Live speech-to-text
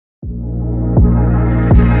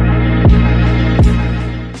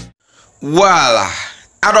Voila.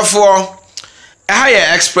 Adofo.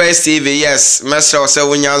 Ehaya Express TV. Yes, Mr. Ose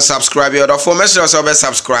wunya subscribe. Adofo Mr. Ose be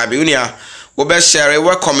subscribe. Unia wo be share,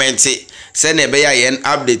 we comment. Say na be ya yen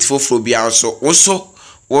update foforo bia so. Woso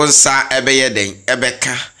wonsa ebe ye den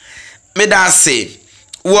ebeka. Me da say.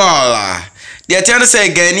 Voila. The attorney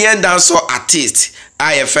say Ghanaian dancer artist.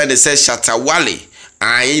 I friend say Shatta Wale.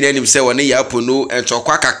 I then him say woni ya pono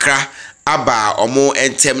entokwa kakra. Aba omo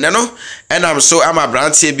entem ne no enam so ama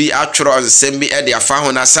brantie bi atworo nsem bi e de afa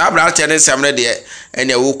ho na sa brantie ne nsem ne de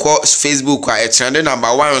ene wo ko Facebook a trend number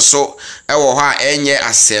 1 so e wo ho a enye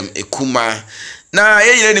asem ekuma na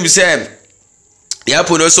yeyire nim se ya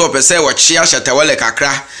pono so opese wo chia Shatta Wale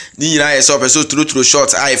kakra ni nyina ye so opese true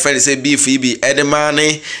short I friend say beef bi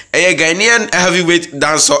edemane e Ghanaian heavyweight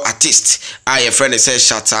dancer artist I friend say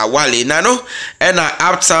Shatta Wale na no na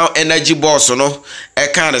uptown energy boss no e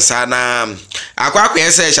kan sa na akwa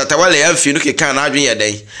say Shatta Wale amfi no ke kan na adwen ye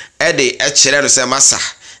den e de e kire no say Masa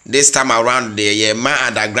this time around the ye man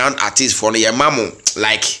underground artist for ye mamo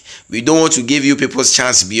like we don't want to give you people's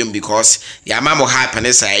chance beyond because ya mamo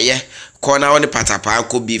happiness ye corner on the patapa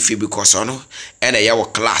ko be free because ono and a yawo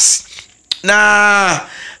class na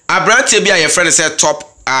abrante bia your friend say top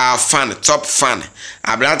fan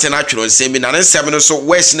abrante natural say me na nsem no so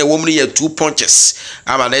west na woman ye 2 punches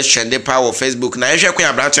ama na trend power Facebook na ehwe kwa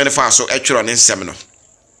abrante ne fa so etwero ne nsem no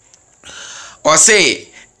or say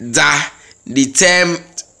the term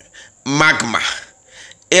magma.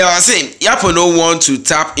 I say Yapo no want to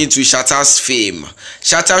tap into Shatta's fame.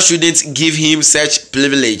 Shatta shouldn't give him such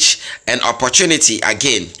privilege and opportunity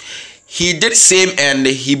again. He did same and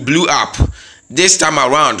he blew up. This time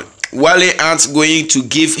around, Wale aren't going to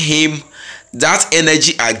give him that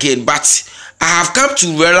energy again. But I have come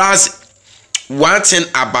to realize one thing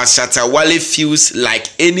about Shatta Wale feels like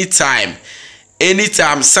anytime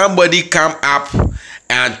somebody come up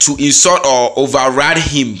and to insult or override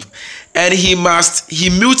him, and he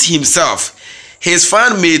mute himself. His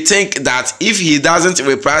fan may think that if he doesn't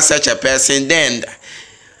reply such a person, then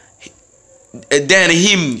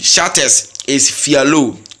him shatters is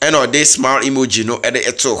fialo and or they smile emoji no at the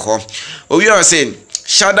eto ho. We are saying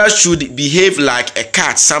Shatta should behave like a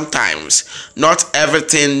cat sometimes. Not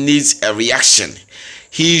everything needs a reaction.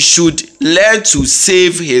 He should learn to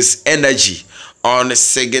save his energy on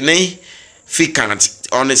significant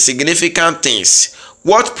things.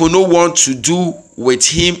 What Pono wants to do with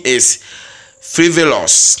him is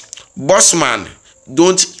frivolous. Bossman,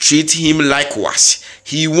 don't treat him likewise.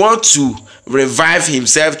 He wants to revive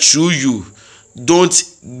himself through you. Don't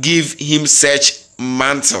give him such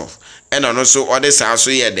mantle. And also others also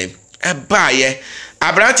hear them. Abaye.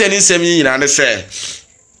 Abrante ni semi nyina say.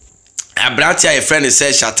 Abrante a friend say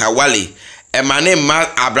Shatta Wale. And my name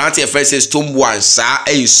Abrante a friend says Tomboan sa.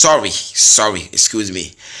 Hey, sorry, excuse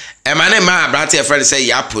me. And my name Abrante a friend say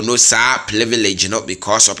Yapo no sa privilege not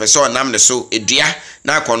because of person nam so edua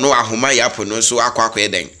na akono ahoma Yapo no so akwa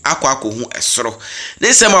eden akwa hu esoro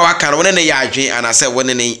ne sema waka no ne ya adwen and I say won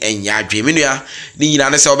ne enya adwen menua ni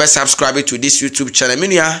nyina ne say obe subscribe to this YouTube channel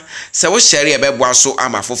menua say wo share e be boa so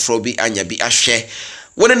ama foforo bi anya bi ahwe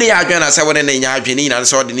won ne ya adwen na say won ne enya adwen ni nyina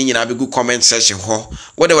so de ni nyina be good comment section ho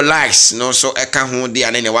what the likes no so eka ho de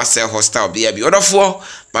ane ne wase hostile bia bi odofo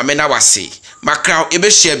ma me na wase Macau,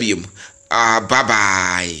 ebe share bium. Bye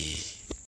bye.